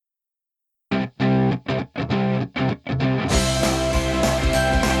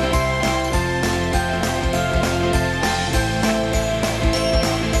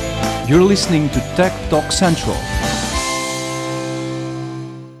You're listening to Tech Talk Central.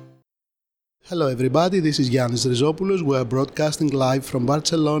 Hello everybody, this is Yannis Rizopoulos. We are broadcasting live from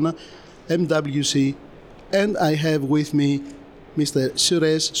Barcelona, MWC, and I have with me Mr.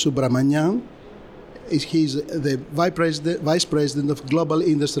 Suresh Subramanian. He's the Vice President of Global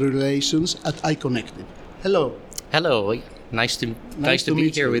Industry Relations at iConnective. Hello. Hello, nice to be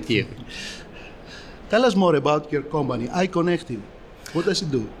here with you. Tell us more about your company, iConnective. What does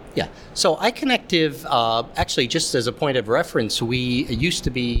it do? Yeah, so iConnective, actually just as a point of reference, we used to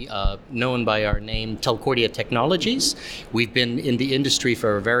be known by our name Telcordia Technologies. We've been in the industry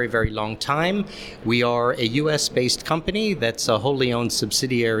for a very, very long time. We are a US-based company that's a wholly owned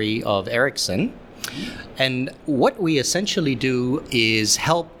subsidiary of Ericsson. And what we essentially do is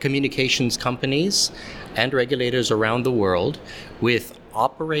help communications companies and regulators around the world with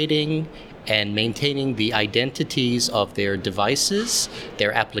operating and maintaining the identities of their devices,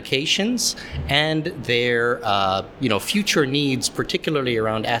 their applications, and their future needs, particularly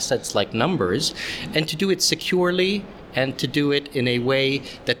around assets like numbers, and to do it securely and to do it in a way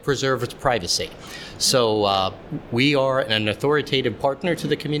that preserves privacy. So we are an authoritative partner to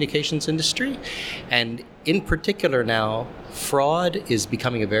the communications industry, and in particular now, fraud is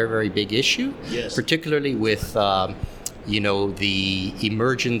becoming a very, very big issue, yes. Particularly with the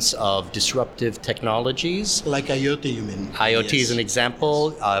emergence of disruptive technologies. Like IoT, you mean? IoT is an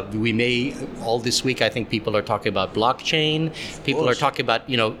example. All this week, I think people are talking about blockchain. People are talking about,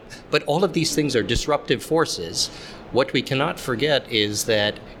 but all of these things are disruptive forces. What we cannot forget is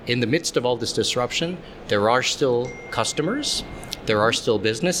that in the midst of all this disruption, there are still customers, there are still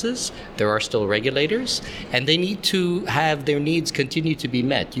businesses, there are still regulators, and they need to have their needs continue to be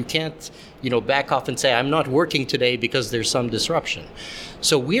met. You can't, back off and say, I'm not working today because there's some disruption.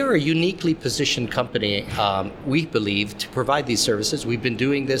 So we are a uniquely positioned company, we believe, to provide these services. We've been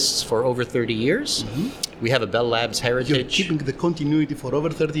doing this for over 30 years. Mm-hmm. We have a Bell Labs heritage. You're keeping the continuity for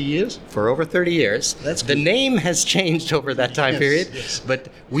over 30 years? For over 30 years. That's the good. name has changed over that time period, yes. But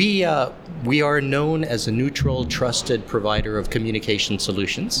we are known as a neutral, trusted provider of communication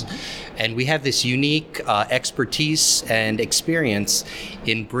solutions. Mm-hmm. And we have this unique expertise and experience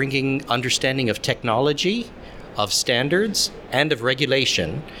in bringing understanding of technology, of standards, and of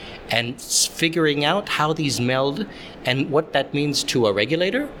regulation, and figuring out how these meld and what that means to a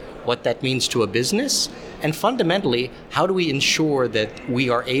regulator, what that means to a business, and fundamentally, how do we ensure that we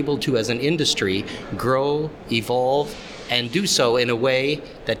are able to, as an industry, grow, evolve, and do so in a way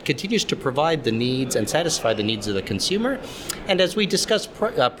that continues to provide the needs and satisfy the needs of the consumer. And as we discussed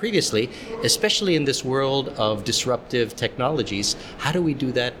previously, especially in this world of disruptive technologies, how do we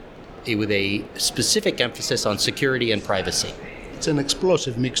do that with a specific emphasis on security and privacy? It's an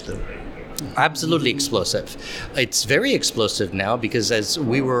explosive mixture. Absolutely explosive. It's very explosive now because as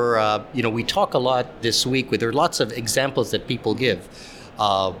we were, we talk a lot this week. There are lots of examples that people give.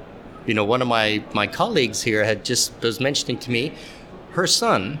 One of my colleagues here was mentioning to me, her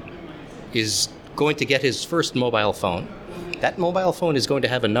son is going to get his first mobile phone. That mobile phone is going to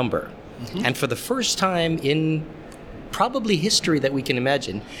have a number. Mm-hmm. And for the first time in probably history that we can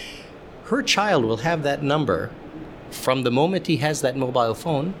imagine, her child will have that number from the moment he has that mobile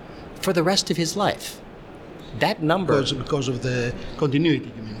phone for the rest of his life. That number... Because of the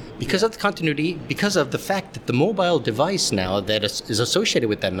continuity, you mean? Because of the continuity, because of the fact that the mobile device now that is associated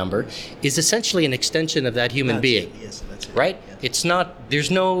with that number is essentially an extension of that human being. Yes, that's it. Right? Yeah. It's not,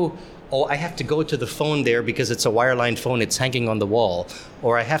 there's no, I have to go to the phone there because it's a wireline phone, it's hanging on the wall.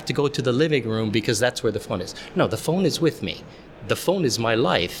 Or I have to go to the living room because that's where the phone is. No, the phone is with me. The phone is my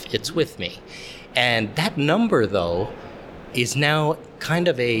life, it's with me. And that number, though, is now kind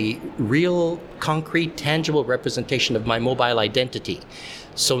of a real, concrete, tangible representation of my mobile identity.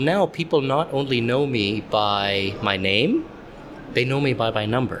 So now people not only know me by my name, they know me by my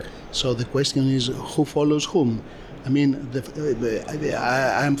number. So the question is, who follows whom? I mean,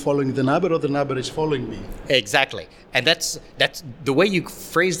 I'm following the number, or the number is following me. Exactly, and that's the way you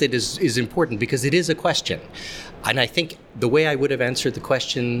phrased it is important because it is a question, and I think the way I would have answered the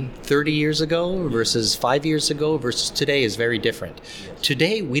question 30 years ago versus 5 years ago versus today is very different. Yes.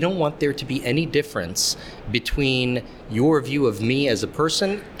 Today, we don't want there to be any difference between your view of me as a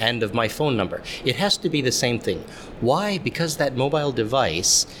person and of my phone number. It has to be the same thing. Why? Because that mobile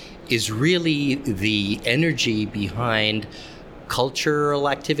device is really the energy behind cultural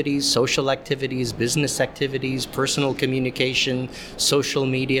activities, social activities, business activities, personal communication, social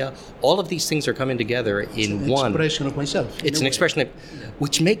media. All of these things are coming together in one. It's an expression of myself. It's an expression of,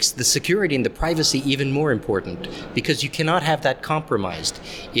 which makes the security and the privacy even more important because you cannot have that compromised.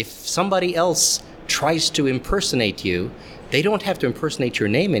 If somebody else tries to impersonate you, they don't have to impersonate your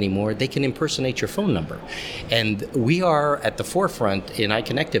name anymore. They can impersonate your phone number. And we are at the forefront in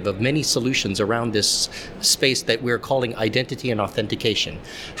iConnective of many solutions around this space that we're calling identity and authentication.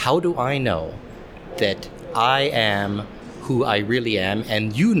 How do I know that I am who I really am,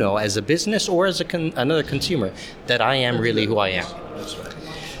 and you know as a business or as another consumer that I am really who I am? That's right.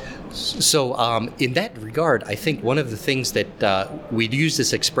 So in that regard, I think one of the things that we use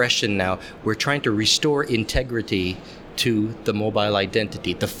this expression now, we're trying to restore integrity to the mobile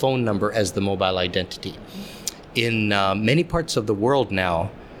identity, the phone number as the mobile identity. In many parts of the world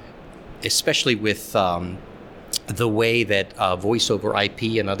now, especially with the way that voice over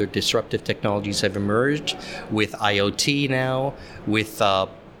IP and other disruptive technologies have emerged, with IoT now, with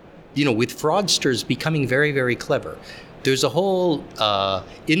with fraudsters becoming very, very clever. There's a whole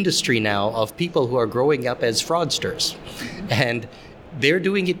industry now of people who are growing up as fraudsters, and they're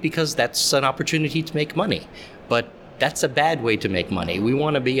doing it because that's an opportunity to make money. But that's a bad way to make money. We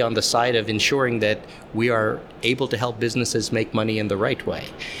want to be on the side of ensuring that we are able to help businesses make money in the right way.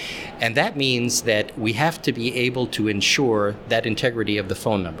 And that means that we have to be able to ensure that integrity of the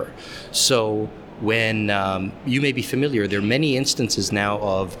phone number. So when you may be familiar, there are many instances now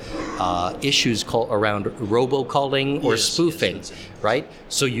of issues around robocalling or spoofing, yes, right?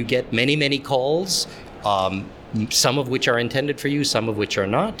 So you get many, many calls, some of which are intended for you, some of which are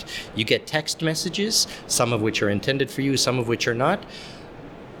not. You get text messages, some of which are intended for you, some of which are not.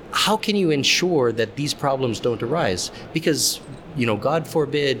 How can you ensure that these problems don't arise? Because, God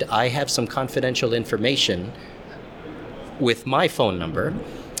forbid, I have some confidential information with my phone number.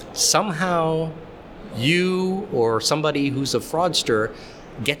 Somehow you or somebody who's a fraudster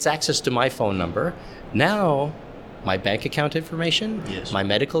gets access to my phone number. Now, my bank account information, yes, my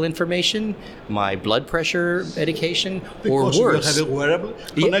medical information, my blood pressure medication, because or worse. Because you have a wearable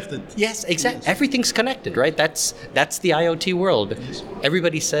connected. Yes, exactly. Yes. Everything's connected, right? That's the IoT world. Yes.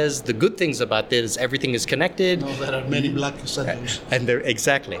 Everybody says the good things about this, everything is connected. No, there are many black shadows. And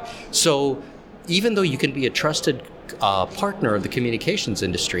exactly. So even though you can be a trusted partner of the communications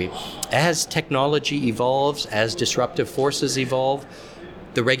industry, as technology evolves, as disruptive forces evolve,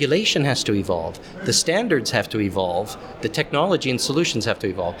 the regulation has to evolve, the standards have to evolve, the technology and solutions have to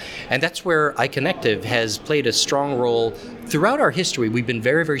evolve. And that's where iConnective has played a strong role. Throughout our history, we've been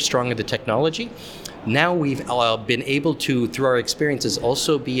very, very strong in the technology. Now we've been able to, through our experiences,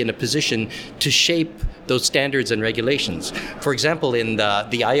 also be in a position to shape those standards and regulations. For example, in the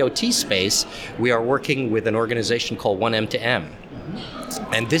IoT space, we are working with an organization called 1M2M.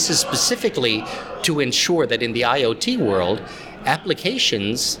 And this is specifically to ensure that in the IoT world,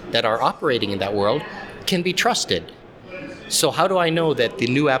 applications that are operating in that world can be trusted. So how do I know that the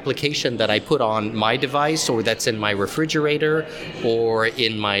new application that I put on my device, or that's in my refrigerator, or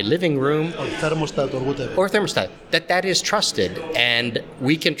in my living room, or thermostat, or whatever, that is trusted, and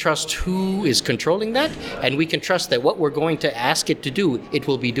we can trust who is controlling that, and we can trust that what we're going to ask it to do, it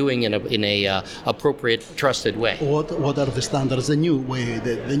will be doing in a appropriate, trusted way. What are the standards, the new way,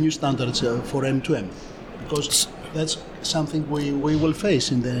 the new standards for M2M? Because that's something we will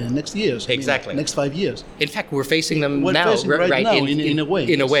face in the next years. Exactly. Next 5 years. In fact, we're facing them now. Right now, in a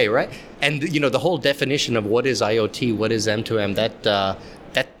way. In a way, right? And the whole definition of what is IoT, what is M2M,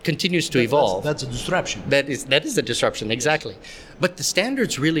 that continues to evolve. That's a disruption. That is a disruption, exactly. But the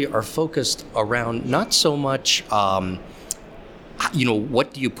standards really are focused around not so much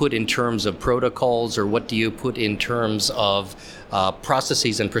what do you put in terms of protocols, or what do you put in terms of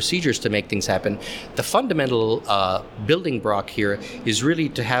processes and procedures to make things happen. The fundamental building block here is really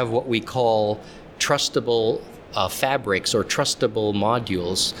to have what we call trustable fabrics or trustable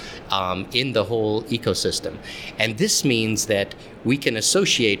modules in the whole ecosystem. And this means that we can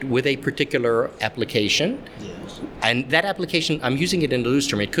associate with a particular application. Yes. And that application, I'm using it in a loose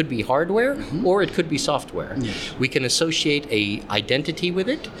term, it could be hardware, mm-hmm, or it could be software. Yes. We can associate a identity with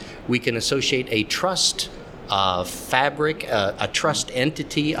it. We can associate a trust fabric, a trust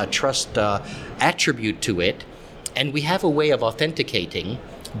entity, a trust attribute to it. And we have a way of authenticating,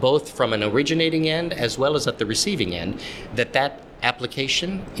 both from an originating end as well as at the receiving end, that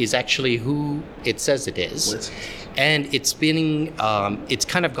application is actually who it says it is. And it's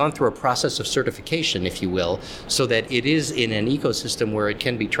kind of gone through a process of certification, if you will, so that it is in an ecosystem where it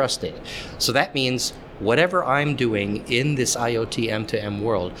can be trusted. So that means whatever I'm doing in this IoT M2M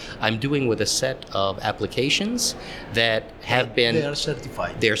world, I'm doing with a set of applications that have been... They are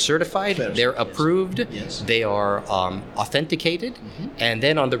certified. They're certified, First, they're yes, approved, yes, they are authenticated, mm-hmm, and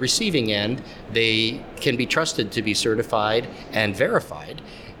then on the receiving end, they can be trusted to be certified and verified.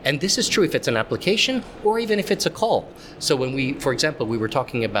 And this is true if it's an application or even if it's a call. So when for example, we were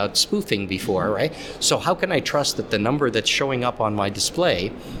talking about spoofing before, right? So how can I trust that the number that's showing up on my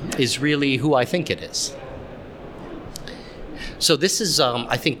display is really who I think it is? So this is,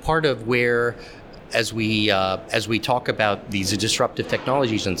 I think, part of where, as we talk about these disruptive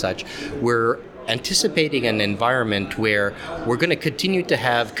technologies and such, we're anticipating an environment where we're going to continue to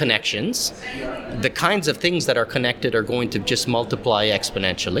have connections. The kinds of things that are connected are going to just multiply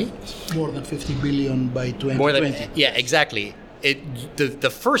exponentially. More than 50 billion by 2020. Yeah, exactly.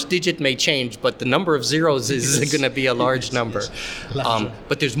 The first digit may change, but the number of zeros is going to be a large number.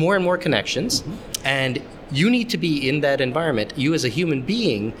 But there's more and more connections, and you need to be in that environment. You as a human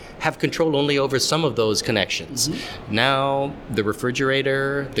being have control only over some of those connections. Now, the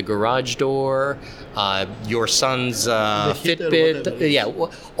refrigerator, the garage door, your son's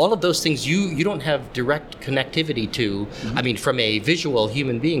Fitbit, all of those things you don't have direct connectivity to, I mean, from a visual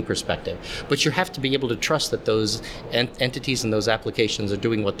human being perspective. But you have to be able to trust that those entities and those applications are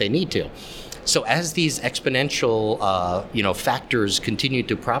doing what they need to. So as these exponential, factors continue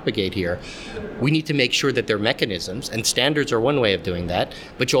to propagate here, we need to make sure that there are mechanisms, and standards are one way of doing that.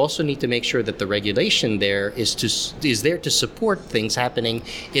 But you also need to make sure that the regulation there is there to support things happening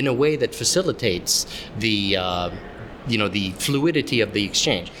in a way that facilitates the fluidity of the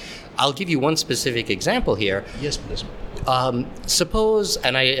exchange. I'll give you one specific example here. Yes, please. Suppose,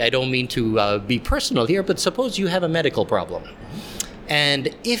 and I don't mean to be personal here, but suppose you have a medical problem,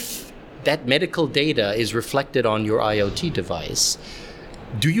 and if that medical data is reflected on your IoT device,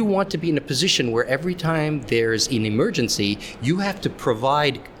 do you want to be in a position where every time there's an emergency, you have to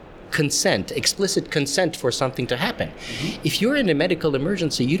provide consent, explicit consent for something to happen? If you're in a medical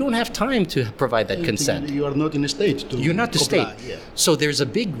emergency, you don't have time to provide that consent. You are not in a state to You're not the state. Yeah. So there's a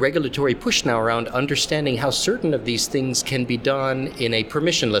big regulatory push now around understanding how certain of these things can be done in a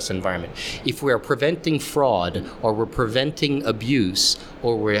permissionless environment. If we are preventing fraud, or we're preventing abuse,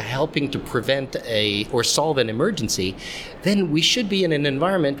 or we're helping to prevent or solve an emergency, then we should be in an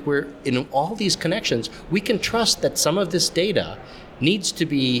environment where in all these connections, we can trust that some of this data needs to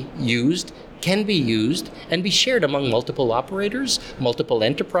be used, can be used, and be shared among multiple operators, multiple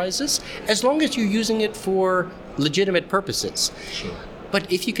enterprises, as long as you're using it for legitimate purposes. Sure.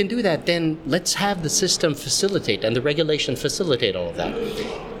 But if you can do that, then let's have the system facilitate and the regulation facilitate all of that.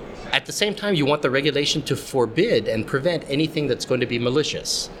 At the same time, you want the regulation to forbid and prevent anything that's going to be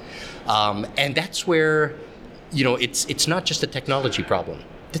malicious. And that's where, it's not just a technology problem.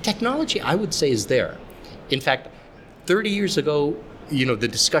 The technology, I would say, is there. In fact, 30 years ago, the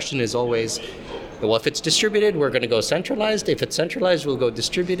discussion is always, well, if it's distributed, we're going to go centralized. If it's centralized, we'll go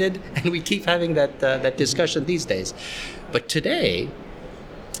distributed. And we keep having that discussion these days. But today,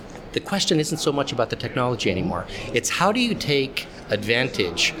 the question isn't so much about the technology anymore. It's how do you take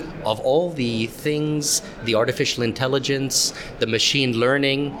advantage of all the things, the artificial intelligence, the machine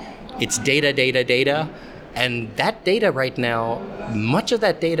learning, it's data. And that data right now, much of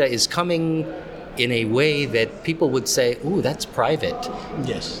that data is coming in a way that people would say, ooh, that's private.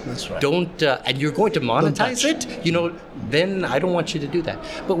 Yes, that's right. And you're going to monetize it? Then I don't want you to do that.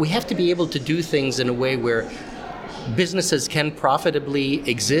 But we have to be able to do things in a way where businesses can profitably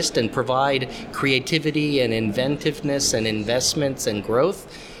exist and provide creativity and inventiveness and investments and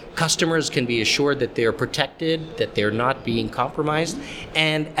growth. Customers can be assured that they're protected, that they're not being compromised.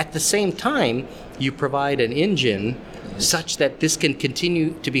 And at the same time, you provide an engine such that this can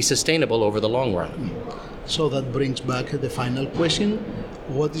continue to be sustainable over the long run. So that brings back the final question.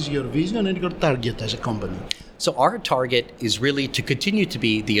 What is your vision and your target as a company? So our target is really to continue to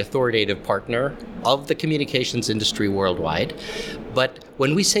be the authoritative partner of the communications industry worldwide. But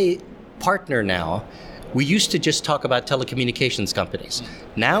when we say partner now, we used to just talk about telecommunications companies.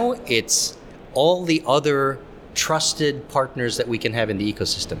 Now it's all the other trusted partners that we can have in the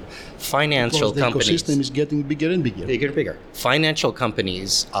ecosystem. Financial companies. The ecosystem is getting bigger and bigger. Bigger and bigger. Financial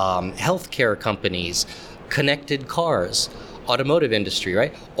companies, healthcare companies, connected cars, automotive industry,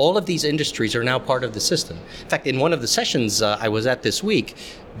 right? All of these industries are now part of the system. In fact, in one of the sessions I was at this week,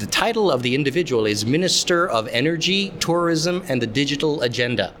 the title of the individual is Minister of Energy, Tourism, and the Digital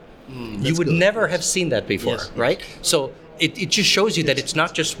Agenda. You would never have seen that before, right? So it just shows you that it's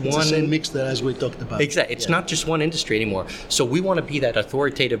not just one... It's the same mix that as we talked about. Exactly. It's not just one industry anymore. So we want to be that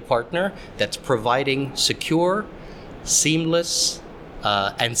authoritative partner that's providing secure, seamless,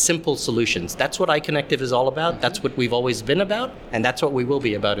 and simple solutions. That's what iConnective is all about. That's what we've always been about, and that's what we will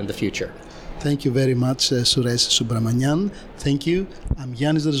be about in the future. Thank you very much, Suresh Subramanian. Thank you. I'm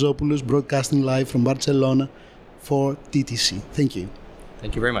Yannis Rizopoulos, broadcasting live from Barcelona for TTC. Thank you.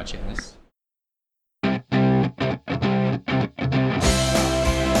 Thank you very much, Yannis.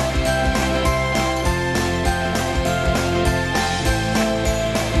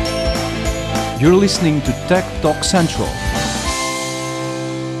 You're listening to Tech Talk Central.